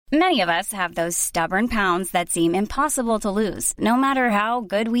Many of us have those stubborn pounds that seem impossible to lose, no matter how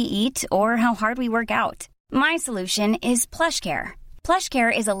good we eat or how hard we work out. My solution is PlushCare.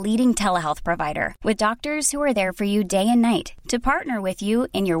 PlushCare is a leading telehealth provider with doctors who are there for you day and night to partner with you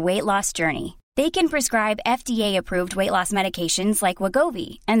in your weight loss journey. They can prescribe FDA-approved weight loss medications like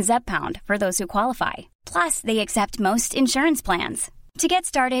Wegovy and Zepbound for those who qualify. Plus, they accept most insurance plans. To get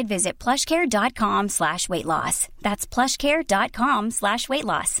started, visit plushcare.com/weightloss. That's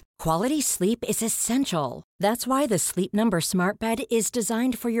plushcare.com/weightloss. Quality sleep is essential. That's why the Sleep Number Smart Bed is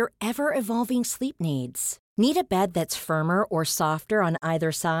designed for your ever-evolving sleep needs. Need a bed that's firmer or softer on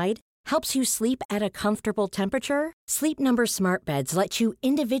either side? Helps you sleep at a comfortable temperature? Sleep Number Smart Beds let you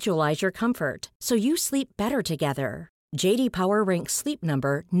individualize your comfort, so you sleep better together. J.D. Power ranks Sleep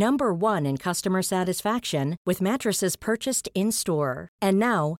Number number 1 in customer satisfaction with mattresses purchased in-store. And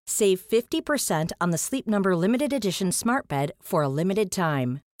now, save 50% on the Sleep Number Limited Edition Smart Bed for a limited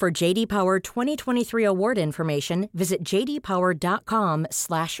time. For J.D. Power 2023 award information, visit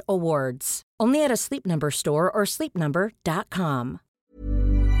jdpower.com/awards. Only at a Sleep Number store or sleepnumber.com.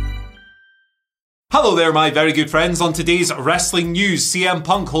 Hello there, my very good friends. On today's wrestling news, CM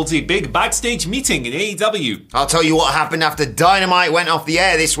Punk holds a big backstage meeting in AEW. I'll tell you what happened after Dynamite went off the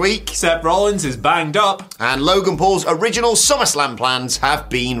air this week. Seth Rollins is banged up. And Logan Paul's original SummerSlam plans have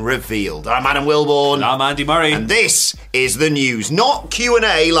been revealed. I'm Adam Wilborn. And I'm Andy Murray. And this is the news. Not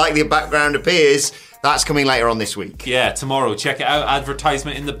Q&A like the background appears. That's coming later on this week. Yeah, tomorrow. Check it out.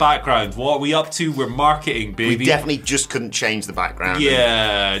 Advertisement in the background. What are we up to? We're marketing, baby. We definitely just couldn't change the background.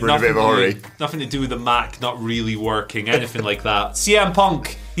 Yeah. We're in a bit of a hurry. Nothing to do with the Mac not really working. Anything like that. CM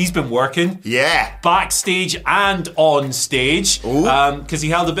Punk, he's been working. Yeah. Backstage and on stage. Because he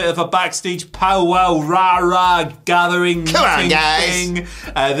held a bit of a backstage powwow, rah-rah gathering Come on, guys. thing.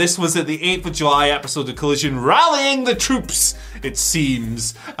 This was at the 8th of July episode of Collision, rallying the troops, it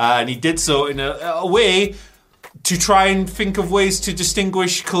seems. And he did so in a way to try and think of ways to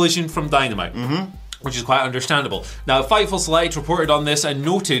distinguish Collision from Dynamite. Which is quite understandable. Now, Fightful Select reported on this and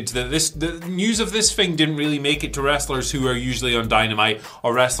noted that the news of this thing didn't really make it to wrestlers who are usually on Dynamite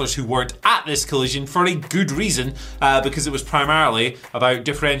or wrestlers who weren't at this Collision for a good reason, because it was primarily about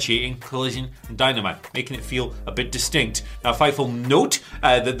differentiating Collision and Dynamite, making it feel a bit distinct. Now, Fightful note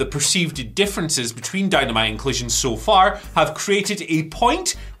that the perceived differences between Dynamite and Collision so far have created a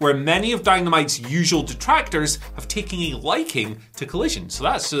point where many of Dynamite's usual detractors have taken a liking to Collision. So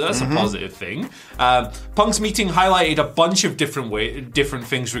that's a positive thing. Punk's meeting highlighted a bunch of different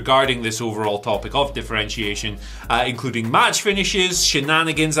things regarding this overall topic of differentiation, including match finishes,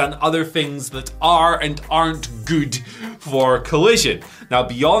 shenanigans, and other things that are and aren't good for Collision. Now,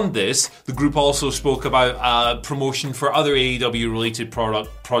 beyond this, the group also spoke about promotion for other AEW-related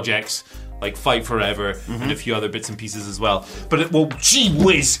projects, like Fight Forever and a few other bits and pieces as well. But, gee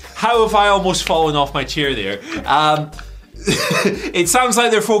whiz, how have I almost fallen off my chair there? It sounds like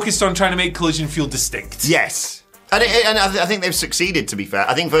they're focused on trying to make Collision feel distinct. Yes. And I think they've succeeded, to be fair.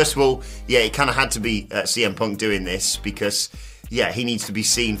 I think, first of all, it kind of had to be CM Punk doing this because, he needs to be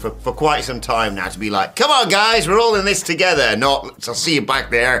seen for quite some time now to be like, come on, guys, we're all in this together. Not, I'll see you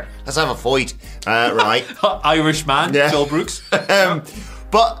back there. Let's have a fight. Right. Irish man, Phil Brooks.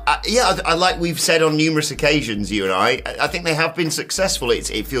 But, I like we've said on numerous occasions, you and I think they have been successful.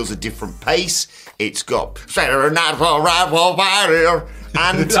 It feels a different pace. It's got and that's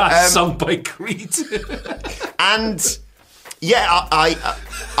sung by Creed. And I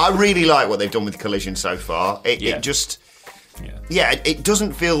really like what they've done with Collision so far. It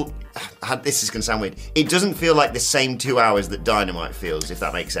doesn't feel. This is going to sound weird. It doesn't feel like the same 2 hours that Dynamite feels, if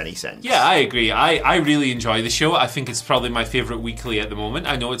that makes any sense. Yeah, I agree. I really enjoy the show. I think it's probably my favourite weekly at the moment.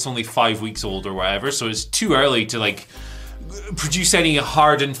 I know it's only 5 weeks old or whatever, so it's too early to produce any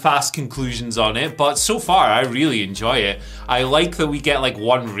hard and fast conclusions on it, but so far I really enjoy it. I like that we get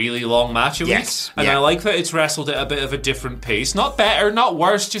one really long match a week, and I like that it's wrestled at a bit of a different pace. Not better, not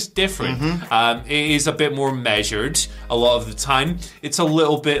worse, just different. It is a bit more measured a lot of the time. It's a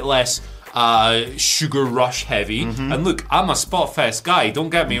little bit less sugar rush heavy. And look, I'm a Spot Fest guy, don't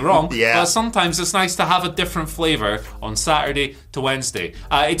get me wrong, but sometimes it's nice to have a different flavour on Saturday to Wednesday.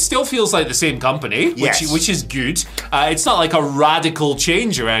 It still feels like the same company, which is good. It's not like a radical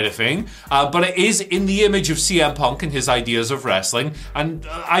change or anything, but it is in the image of CM Punk and his ideas of wrestling, and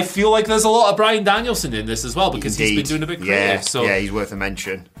I feel like there's a lot of Bryan Danielson in this as well, because he's been doing a bit creative. Yeah, he's worth a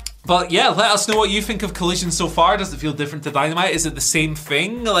mention. But let us know what you think of Collision so far. Does it feel different to Dynamite? Is it the same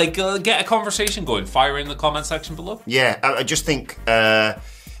thing? Get a conversation going. Fire in the comment section below. Yeah, I just think,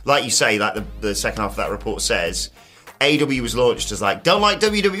 like you say, like the second half of that report says, AEW was launched as like, don't like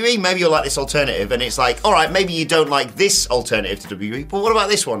WWE, maybe you'll like this alternative. And it's like, all right, maybe you don't like this alternative to WWE, but what about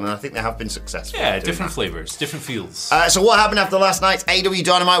this one? And I think they have been successful. Yeah, different flavours, different feels. So what happened after last night's AEW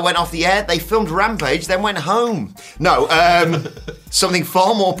Dynamite went off the air? They filmed Rampage, then went home. No, something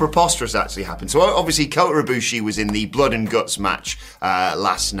far more preposterous actually happened. So obviously Kota Ibushi was in the Blood and Guts match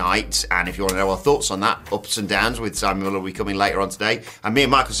last night. And if you want to know our thoughts on that, ups and downs with Simon Miller, will be coming later on today. And me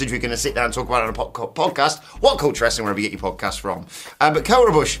and Michael Sidgwick are going to sit down and talk about it on a podcast. What Culture Wrestling, wherever you get your podcast from. But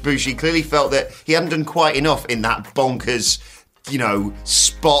Kota Ibushi clearly felt that he hadn't done quite enough in that bonkers,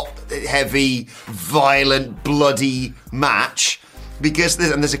 spot-heavy, violent, bloody match. Because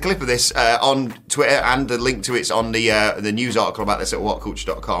there's a clip of this on Twitter, and the link to it's on the news article about this at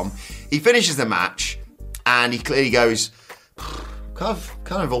whatculture.com. He finishes the match, and he clearly goes,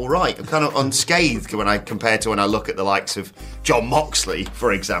 kind of all right. I'm kind of unscathed when I look at the likes of Jon Moxley,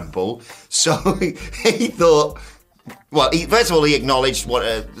 for example. So he thought, well, first of all, he acknowledged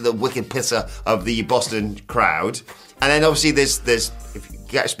what the wicked pisser of the Boston crowd, and then obviously there's if you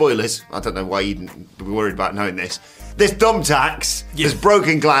get spoilers, I don't know why you'd be worried about knowing this. There's thumbtacks, there's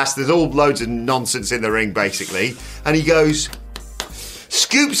broken glass, there's all loads of nonsense in the ring, basically, and he goes,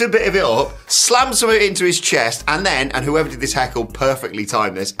 scoops a bit of it up, slams some of it into his chest, and whoever did this heckle perfectly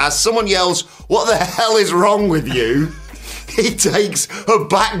timed this, as someone yells, "What the hell is wrong with you?" he takes a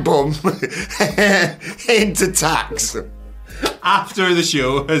back bump into tacks. After the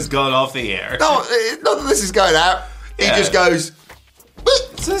show has gone off the air. No, not that this is going out. He just goes...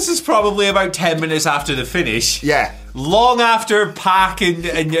 So this is probably about 10 minutes after the finish. Yeah. Long after Pac and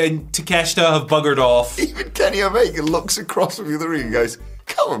Takeshita have buggered off. Even Kenny Omega looks across from the other ring and goes,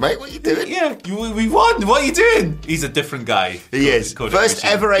 "Come on, mate, what are you doing?" Yeah, we won. What are you doing? He's a different guy. He is. First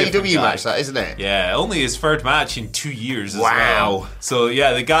ever AEW match, that, isn't it? Yeah, only his third match in 2 years as well. Wow. So,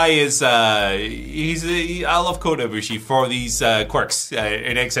 yeah, the guy is... I love Kota Ibushi for these quirks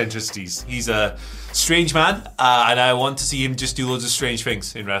and eccentricities. He's a strange man, and I want to see him just do loads of strange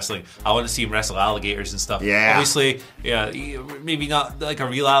things in wrestling. I want to see him wrestle alligators and stuff. Yeah. Obviously, maybe not like a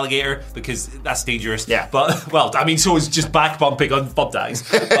real alligator, because that's dangerous. Yeah. But, well, I mean, so is just back bumping on bump tags.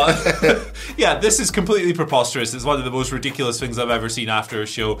 Yeah, this is completely preposterous. It's one of the most ridiculous things I've ever seen after a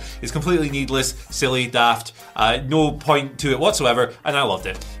show. It's completely needless, silly, daft, no point to it whatsoever, and I loved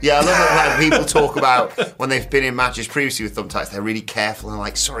it. Yeah, I love it when people talk about when they've been in matches previously with thumbtacks, they're really careful and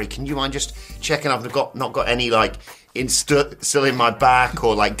like, sorry, can you mind just checking I've not got any like still in my back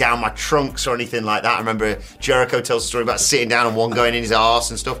or like down my trunks or anything like that. I remember Jericho tells a story about sitting down and one going in his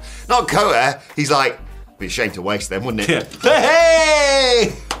arse and stuff. Not Kota. He's like, it'd be a shame to waste them, wouldn't it? Yeah.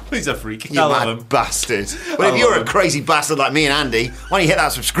 Hey! He's a freak. You I love mad him. Bastard. Well, if you're a crazy bastard like me and Andy, why don't you hit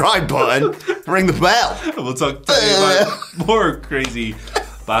that subscribe button, ring the bell. We'll talk about more crazy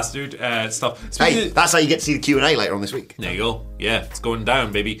bastard stuff. Hey, that's how you get to see the Q&A later on this week. There you go. Yeah, it's going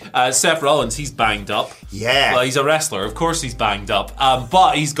down, baby. Seth Rollins, he's banged up. Yeah. Well, he's a wrestler. Of course he's banged up.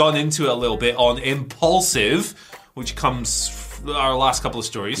 But he's gone into it a little bit on Impulsive, which comes our last couple of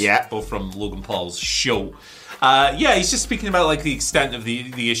stories. Yeah. Both from Logan Paul's show. He's just speaking about like the extent of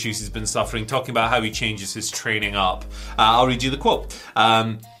the issues he's been suffering, talking about how he changes his training up. I'll read you the quote.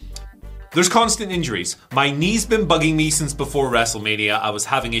 There's constant injuries. My knee's been bugging me since before WrestleMania. I was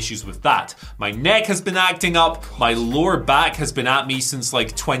having issues with that. My neck has been acting up. My lower back has been at me since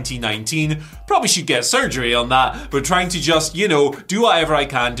like 2019. Probably should get surgery on that, but trying to just, do whatever I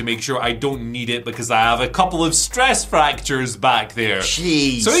can to make sure I don't need it because I have a couple of stress fractures back there.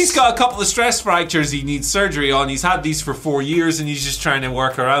 Jeez. So he's got a couple of stress fractures he needs surgery on. He's had these for 4 years and he's just trying to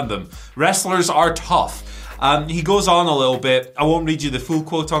work around them. Wrestlers are tough. He goes on a little bit. I won't read you the full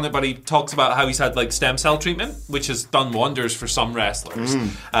quote on it, but he talks about how he's had like stem cell treatment, which has done wonders for some wrestlers.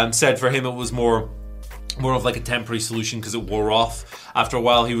 Said for him it was more of like a temporary solution because it wore off. After a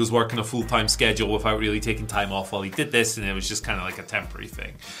while, he was working a full-time schedule without really taking time off while he did this, and it was just kind of like a temporary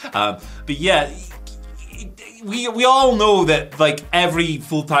thing. But yeah, we all know that like every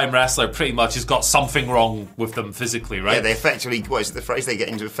full-time wrestler pretty much has got something wrong with them physically, right? Yeah, they effectively, what is the phrase? They get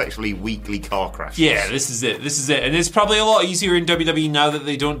into effectively weekly car crashes. Yeah, this is it. And it's probably a lot easier in WWE now that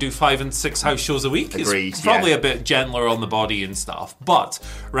they don't do 5 and 6 house shows a week. Agreed, it's probably a bit gentler on the body and stuff. But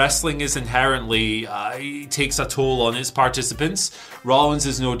wrestling is inherently, takes a toll on its participants. Rollins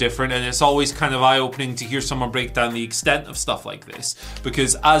is no different, and it's always kind of eye-opening to hear someone break down the extent of stuff like this.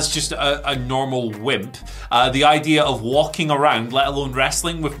 Because as just a normal wimp, the idea of walking around, let alone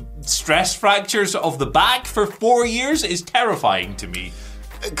wrestling, with stress fractures of the back for 4 years is terrifying to me.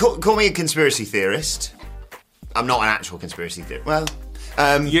 Call me a conspiracy theorist. I'm not an actual conspiracy theorist. Well,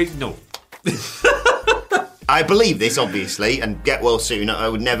 No. I believe this, obviously, and get well soon. I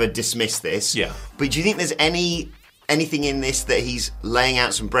would never dismiss this. Yeah. But do you think there's any anything in this that he's laying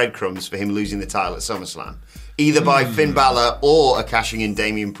out some breadcrumbs for him losing the title at SummerSlam? Either by Finn Balor or a cashing in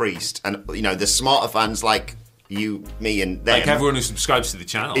Damian Priest. And, the smarter fans like you, me, and them. Like everyone who subscribes to the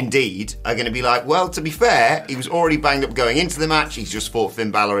channel. Indeed, are going to be like, well, to be fair, he was already banged up going into the match. He's just fought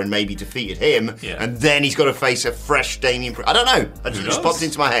Finn Balor and maybe defeated him. Yeah. And then he's got to face a fresh Damian Priest. I don't know. It just popped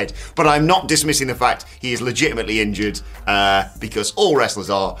into my head. But I'm not dismissing the fact he is legitimately injured because all wrestlers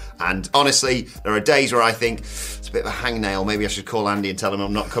are. And honestly, there are days where I think it's a bit of a hangnail. Maybe I should call Andy and tell him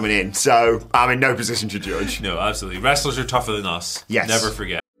I'm not coming in. So I'm in no position to judge. No, absolutely. Wrestlers are tougher than us. Yes. Never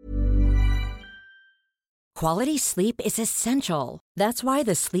forget. Quality sleep is essential. That's why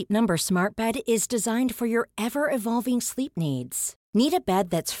the Sleep Number Smart Bed is designed for your ever-evolving sleep needs. Need a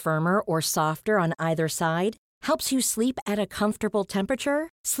bed that's firmer or softer on either side? Helps you sleep at a comfortable temperature?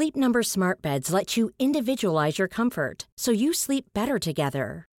 Sleep Number Smart Beds let you individualize your comfort, so you sleep better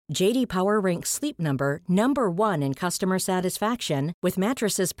together. J.D. Power ranks Sleep Number number 1 in customer satisfaction with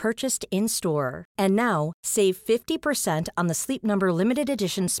mattresses purchased in-store. And now, save 50% on the Sleep Number Limited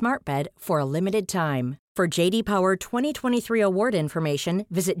Edition Smart Bed for a limited time. For J.D. Power 2023 award information,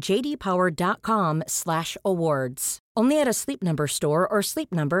 visit jdpower.com/awards. Only at a Sleep Number store or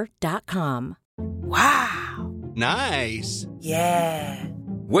sleepnumber.com. Wow. Nice. Yeah.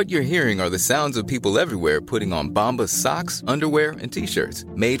 What you're hearing are the sounds of people everywhere putting on Bombas socks, underwear, and T-shirts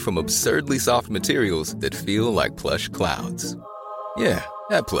made from absurdly soft materials that feel like plush clouds. Yeah,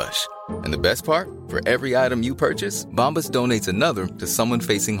 that plush. And the best part? For every item you purchase, Bombas donates another to someone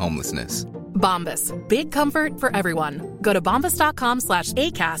facing homelessness. Bombas. Big comfort for everyone. Go to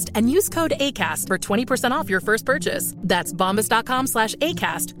bombas.com/ACAST and use code ACAST for 20% off your first purchase. That's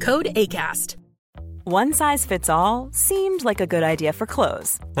bombas.com/ACAST. Code ACAST. One size fits all seemed like a good idea for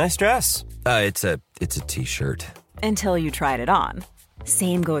clothes. Nice dress. It's a T-shirt. Until you tried it on.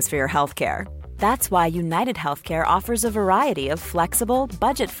 Same goes for your healthcare. That's why United Healthcare offers a variety of flexible,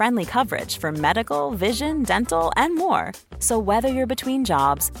 budget-friendly coverage for medical, vision, dental, and more. So whether you're between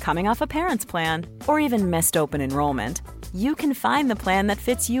jobs, coming off a parent's plan, or even missed open enrollment, you can find the plan that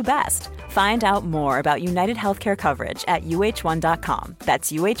fits you best. Find out more about United Healthcare coverage at uh1.com.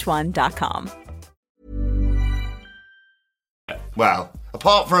 That's uh1.com. Well,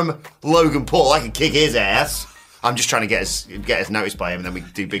 apart from Logan Paul, I can kick his ass. I'm just trying to get us noticed by him, and then we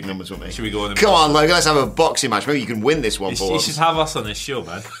do big numbers, won't we? Should we go on? Come on, Logan, let's have a boxing match. Maybe you can win this one for us. You should have us on this show,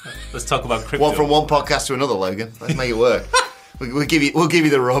 man. Let's talk about crypto. One from one podcast to another, Logan. Let's make it work. We'll give you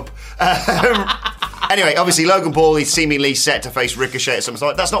the rub. Anyway, obviously Logan Paul is seemingly set to face Ricochet at some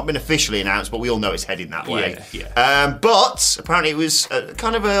point. That's not been officially announced, but we all know it's heading that way. Yeah. But apparently it was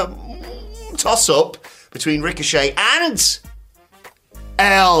kind of a toss-up between Ricochet and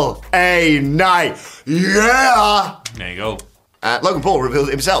L.A. Knight. Yeah! There you go. Logan Paul revealed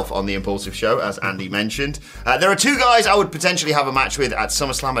himself on the Impulsive Show, as Andy mentioned. There are two guys I would potentially have a match with at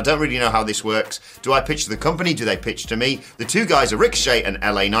SummerSlam. I don't really know how this works. Do I pitch to the company? Do they pitch to me? The two guys are Ricochet and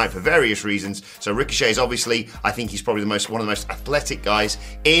LA Knight for various reasons. So Ricochet is obviously, I think he's probably one of the most athletic guys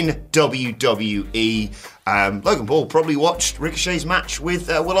in WWE. Logan Paul probably watched Ricochet's match with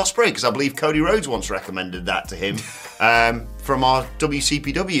Will Ospreay, because I believe Cody Rhodes once recommended that to him from our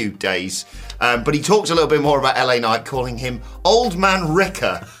WCPW days. But he talked a little bit more about LA Knight, calling him Old Man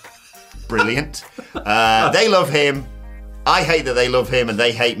Ricker. Brilliant. They love him. I hate that they love him, and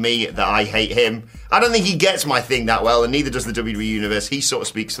they hate me that I hate him. I don't think he gets my thing that well, and neither does the WWE Universe. He sort of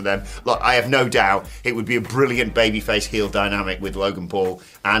speaks for them. Look, I have no doubt it would be a brilliant babyface heel dynamic with Logan Paul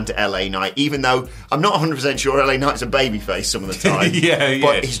and LA Knight, even though I'm not 100% sure LA Knight's a babyface some of the time. Yeah.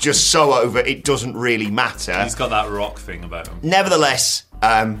 But he's just so over, it doesn't really matter. He's got that rock thing about him. Nevertheless,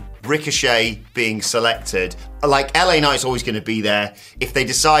 Ricochet being selected, like LA Knight's always going to be there. If they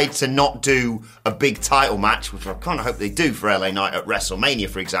decide to not do a big title match, which I kind of hope they do for LA Knight at WrestleMania,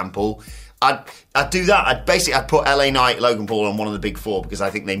 for example, I'd do that. I'd put LA Knight, Logan Paul on one of the big four, because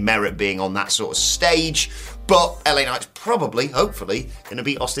I think they merit being on that sort of stage. But LA Knight's probably, hopefully, going to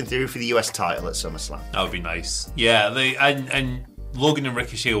beat Austin Theory for the US title at SummerSlam. That would be nice. Yeah, and Logan and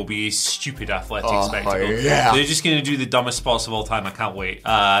Ricochet will be a stupid athletic spectacle. Yeah. They're just going to do the dumbest spots of all time. I can't wait.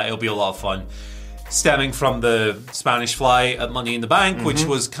 It'll be a lot of fun. Stemming from the Spanish Fly at Money in the Bank, which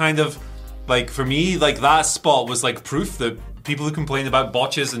was kind of, like, for me, like, that spot was like proof that people who complain about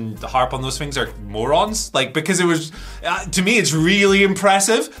botches and harp on those things are morons. Like, because it was, to me, it's really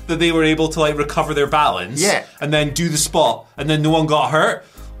impressive that they were able to, like, recover their balance. Yeah. And then do the spot, and then no one got hurt.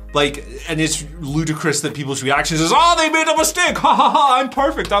 Like, and it's ludicrous that people's reactions is, oh, they made a mistake. Ha ha ha, I'm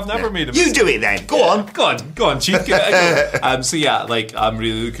perfect. I've never made a mistake. You do it then. Go on. Go on, Chief. So yeah, like, I'm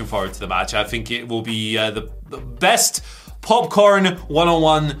really looking forward to the match. I think it will be the best popcorn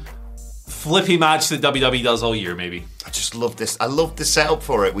one-on-one flippy match that WWE does all year, maybe. I just love this. I love the setup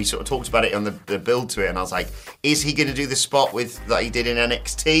for it. We sort of talked about it on the build to it, and I was like, is he going to do the spot that he did in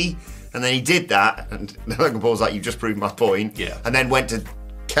NXT? And then he did that, and Logan Paul was like, you've just proved my point. Yeah. And then went to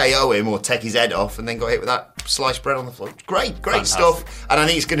KO him or take his head off, and then got hit with that sliced bread on the floor. Great Fantastic stuff. And I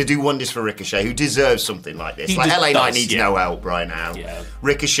think it's going to do wonders for Ricochet, who deserves something like this. He LA Knight does, needs yeah. no help right now. Yeah.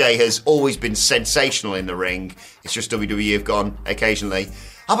 Ricochet has always been sensational in the ring. It's just WWE have gone occasionally.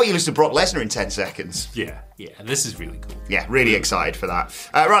 How about you listen to Brock Lesnar in 10 seconds? Yeah, this is really cool. Yeah, really excited for that.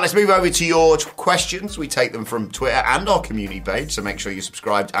 Right, let's move over to your questions. We take them from Twitter and our community page, so make sure you're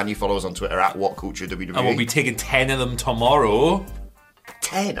subscribed and you follow us on Twitter at WhatCultureWWE. And we'll be taking 10 of them tomorrow.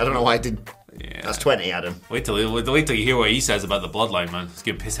 10? I don't know why I did... Yeah. That's 20, Adam. Wait till you hear what he says about the bloodline, man. It's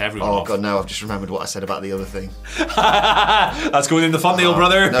going to piss everyone off. Oh, God, no, I've just remembered what I said about the other thing. That's going in the thumbnail,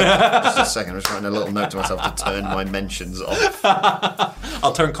 brother. No, just a second. I'm just writing a little note to myself to turn my mentions off.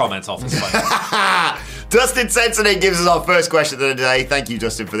 I'll turn comments off. It's fine. Dustin Sensenate gives us our first question of the day. Thank you,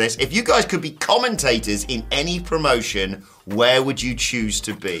 Dustin, for this. If you guys could be commentators in any promotion, where would you choose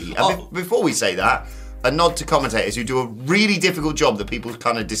to be? And before we say that, a nod to commentators who do a really difficult job that people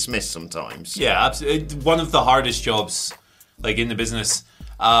kind of dismiss sometimes. Yeah, absolutely. One of the hardest jobs, like, in the business.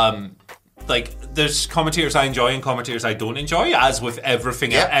 There's commentators I enjoy and commentators I don't enjoy, as with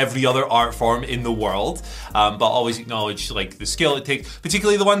everything, every other art form in the world. But always acknowledge, like, the skill it takes,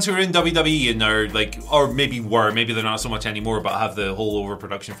 particularly the ones who are in WWE and are, like, or maybe they're not so much anymore, but have the whole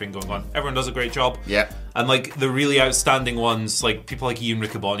overproduction thing going on. Everyone does a great job. Yeah. And, like, the really outstanding ones, like, people like Ian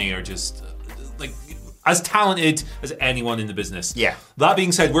Riccaboni are just, like, as talented as anyone in the business. Yeah. That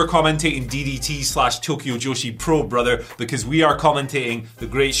being said, we're commentating DDT/Tokyo Joshi Pro, brother, because we are commentating the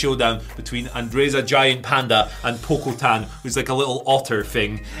great showdown between Andreza Giant Panda and Pokotan, who's like a little otter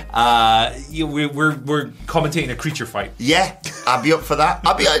thing. We're commentating a creature fight. Yeah, I'd be up for that.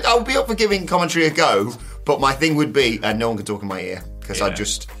 I'll be up for giving commentary a go, but my thing would be, no one can talk in my ear, because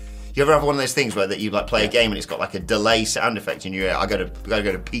you ever have one of those things where that you like play a game and it's got like a delay sound effect in your ear? I go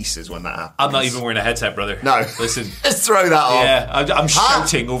to pieces when that happens. I'm not even wearing a headset, brother. No, listen, just throw that off. Yeah, I'm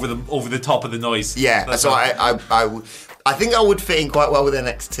shouting over the top of the noise. Yeah, that's so I think I would fit in quite well with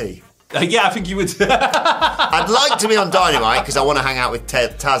NXT. Yeah, I think you would. I'd like to be on Dynamite because I want to hang out with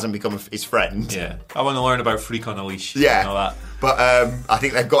Taz and become his friend. Yeah, I want to learn about Freak on a Leash. Yeah, and all that. But I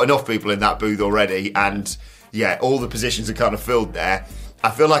think they've got enough people in that booth already, and yeah, all the positions are kind of filled there. I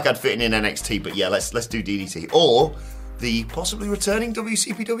feel like I'd fit in NXT, but yeah, let's do DDT. Or the possibly returning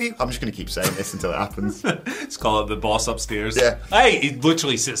WCPW. I'm just going to keep saying this until it happens. Let's call it the boss upstairs. Yeah. Hey, he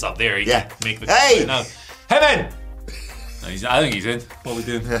literally sits up there. He can make the hey! No. Hey, man! No, I think he's in. What are we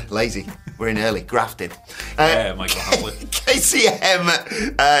doing? Lazy. We're in early. Grafted. Michael Hamlin.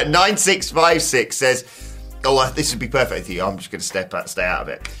 KCM 9656 says... this would be perfect for you. I'm just going to stay out of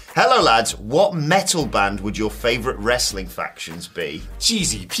it. Hello, lads. What metal band would your favourite wrestling factions be?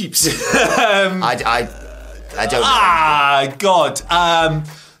 Cheesy peeps. I don't know. Ah, God.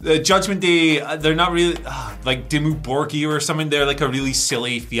 Judgment Day, they're not really like Dimmu Borgir or something. They're like a really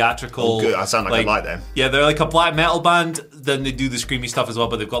silly theatrical. Oh, good. I sound like I like them. Yeah, they're like a black metal band. Then they do the screamy stuff as well,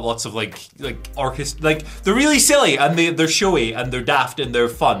 but they've got lots of like orchestra. Like they're really silly and they're showy and they're daft and they're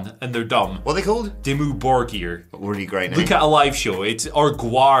fun and they're dumb. What are they called? Dimmu Borgir. Really great name. Look at a live show. Or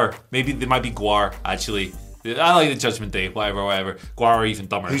Gwar. Maybe they might be Gwar actually. I like the Judgment Day, whatever. Gwar are even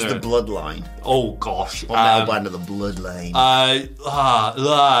dumber. Who's the Bloodline? Oh, gosh. What metal band of the Bloodline?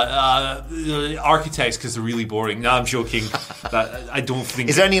 Architects, because they're really boring. No, I'm joking. I don't think...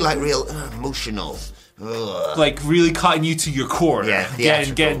 Is there any, like, real emotional... Like, really cutting you to your core? Yeah,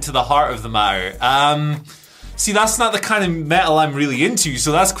 getting to the heart of the matter. See, that's not the kind of metal I'm really into,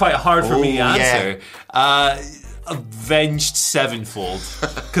 so that's quite hard for me to answer. Yeah. Avenged Sevenfold,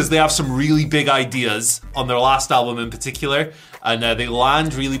 because they have some really big ideas on their last album in particular, and they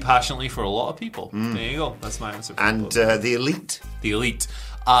land really passionately for a lot of people. There you go. That's my answer. And the Elite? The Elite.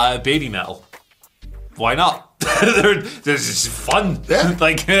 Baby metal. Why not? They're just fun. Yeah.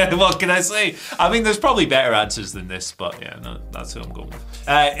 Like, what can I say? I mean, there's probably better answers than this, but yeah, no, that's who I'm going with.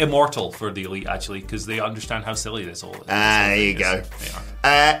 Immortal for the Elite, actually, because they understand how silly this whole there you go. They are.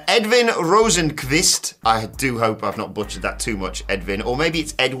 Edwin Rosenqvist. I do hope I've not butchered that too much, Edwin. Or maybe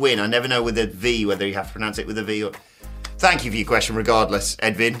it's Edwin. I never know with a V, whether you have to pronounce it with a V or... Thank you for your question, regardless,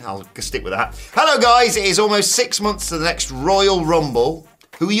 Edwin. I'll stick with that. Hello, guys. It is almost 6 months to the next Royal Rumble.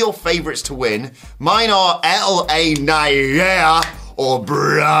 Who are your favourites to win? Mine are L.A. Nair or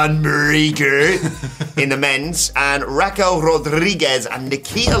Braun Breaker in the men's, and Raquel Rodriguez and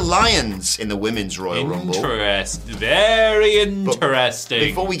Nikita Lyons in the women's Royal Rumble. Very interesting. But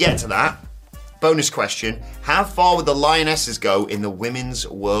before we get to that, bonus question. How far would the Lionesses go in the Women's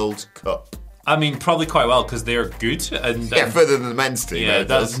World Cup? I mean, probably quite well, because they're good. And further than the men's team. Yeah,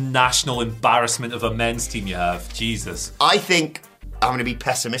 that's national embarrassment of a men's team you have. Jesus. I think I'm going to be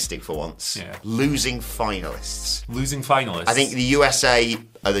pessimistic for once. Yeah. Losing finalists. Losing finalists. I think the USA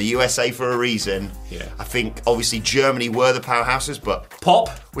are the USA for a reason. Yeah. I think, obviously, Germany were the powerhouses, but Pop.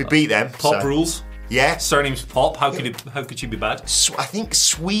 we beat them. Pop rules. Yeah. Surname's Pop. How could she be bad? I think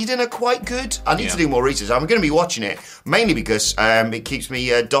Sweden are quite good. I need to do more research. I'm going to be watching it, mainly because it keeps me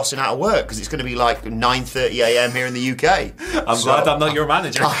dossing out of work, because it's going to be like 9:30 a.m. here in the UK. I'm glad I'm not your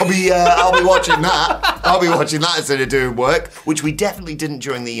manager. I'll be watching that. I'll be watching that instead of doing work, which we definitely didn't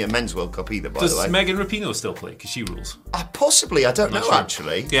during the Men's World Cup either, by the way. Does Megan Rapinoe still play? Because she rules. Possibly. I don't know, sure.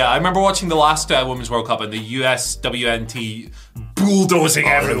 actually. Yeah, I remember watching the last Women's World Cup, and the US WNT bulldozing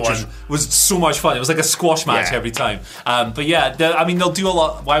everyone was so much fun. It was like a squash match every time. But yeah, they'll do a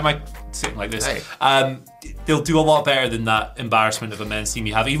lot. Why am I sitting like this? Hey. They'll do a lot better than that embarrassment of a men's team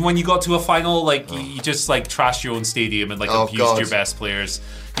you have. Even when you got to a final, you just trashed your own stadium and abused your best players.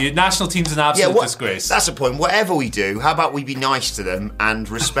 Your national team's an absolute disgrace. That's the point. Whatever we do, how about we be nice to them and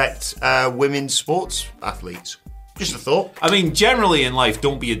respect women's sports athletes? Just a thought. I mean, generally in life,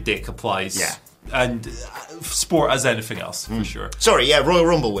 don't be a dick applies. Yeah. And sport as anything else, for sure. Sorry, Royal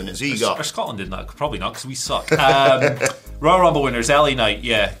Rumble winners. Who you got? Are Scotland in that? Probably not, because we suck. Royal Rumble winners, LA Knight,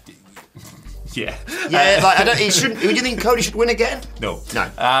 yeah. Yeah. Yeah, do you think Cody should win again? No. No.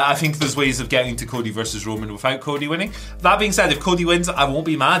 I think there's ways of getting to Cody versus Roman without Cody winning. That being said, if Cody wins, I won't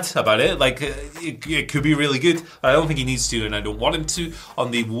be mad about it. It could be really good. I don't think he needs to, and I don't want him to.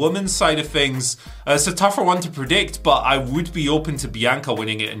 On the women's side of things, it's a tougher one to predict, but I would be open to Bianca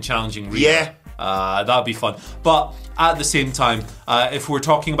winning it and challenging Rhea. Yeah. That'd be fun. But at the same time, if we're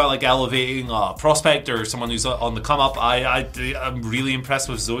talking about elevating a prospect or someone who's on the come up, I'm really impressed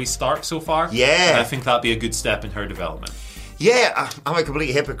with Zoe Stark so far. Yeah. And I think that'd be a good step in her development. Yeah, I'm a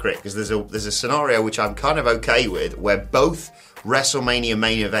complete hypocrite, because there's a scenario which I'm kind of okay with, where both WrestleMania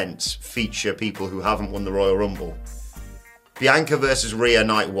main events feature people who haven't won the Royal Rumble. Bianca versus Rhea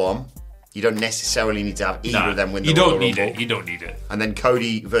night 1. You don't necessarily need to have either of them win the Royal Rumble. You don't need it. And then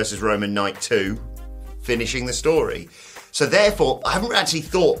Cody versus Roman night 2, finishing the story. So therefore, I haven't actually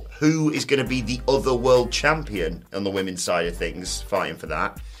thought who is going to be the other world champion on the women's side of things, fighting for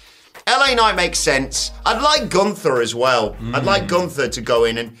that. LA Knight makes sense. I'd like Gunther as well. I'd like Gunther to go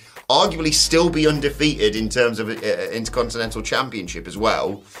in and arguably still be undefeated in terms of Intercontinental Championship as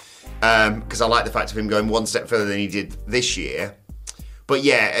well. Because I like the fact of him going one step further than he did this year. But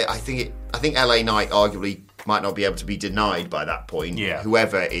yeah, I think LA Knight arguably might not be able to be denied by that point. Yeah.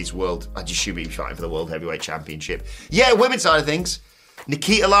 Whoever is I just should be fighting for the World Heavyweight Championship. Yeah, women's side of things.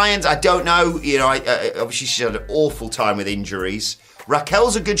 Nikita Lyons, I don't know. Obviously she's had an awful time with injuries.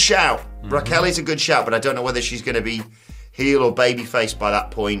 Raquel's a good shout. Mm-hmm. Raquel is a good shout, but I don't know whether she's going to be heel or babyface by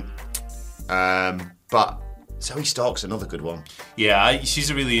that point. But Zoe Stark's another good one. Yeah, she's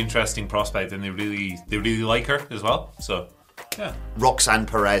a really interesting prospect, and they really like her as well. So. Yeah. Roxanne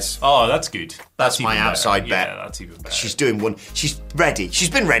Perez. Oh, that's good. That's my outside bet. Yeah, that's even better. She's doing one. She's ready. She's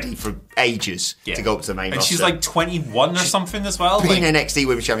been ready for ages to go up to the main roster. And she's 21 or something as well. Being NXT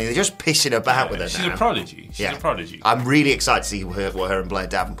Women's Champion, they're just pissing about with her she's now. She's a prodigy. She's a prodigy. I'm really excited to see what her and Blair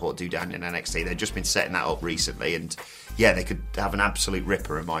Davenport do down in NXT. They've just been setting that up recently, and yeah, they could have an absolute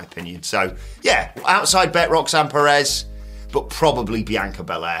ripper in my opinion. So yeah, outside bet Roxanne Perez, but probably Bianca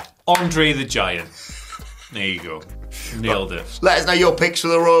Belair. Andre the Giant. There you go. Nailed it. Let us know your picks for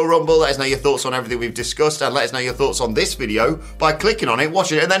the Royal Rumble. Let us know your thoughts on everything we've discussed, and let us know your thoughts on this video by clicking on it,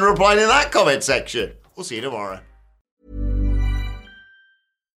 watching it, and then replying in that comment section. We'll see you tomorrow.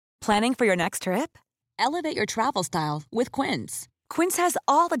 Planning for your next trip? Elevate your travel style with Quince. Quince has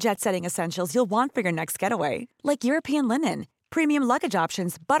all the jet-setting essentials you'll want for your next getaway, like European linen, premium luggage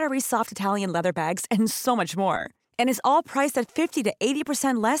options, buttery soft Italian leather bags, and so much more. And is all priced at 50 to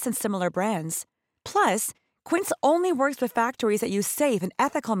 80% less than similar brands. Plus, Quince only works with factories that use safe and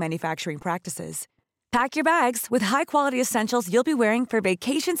ethical manufacturing practices. Pack your bags with high-quality essentials you'll be wearing for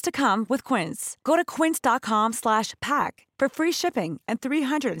vacations to come with Quince. Go to quince.com/pack for free shipping and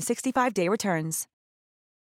 365-day returns.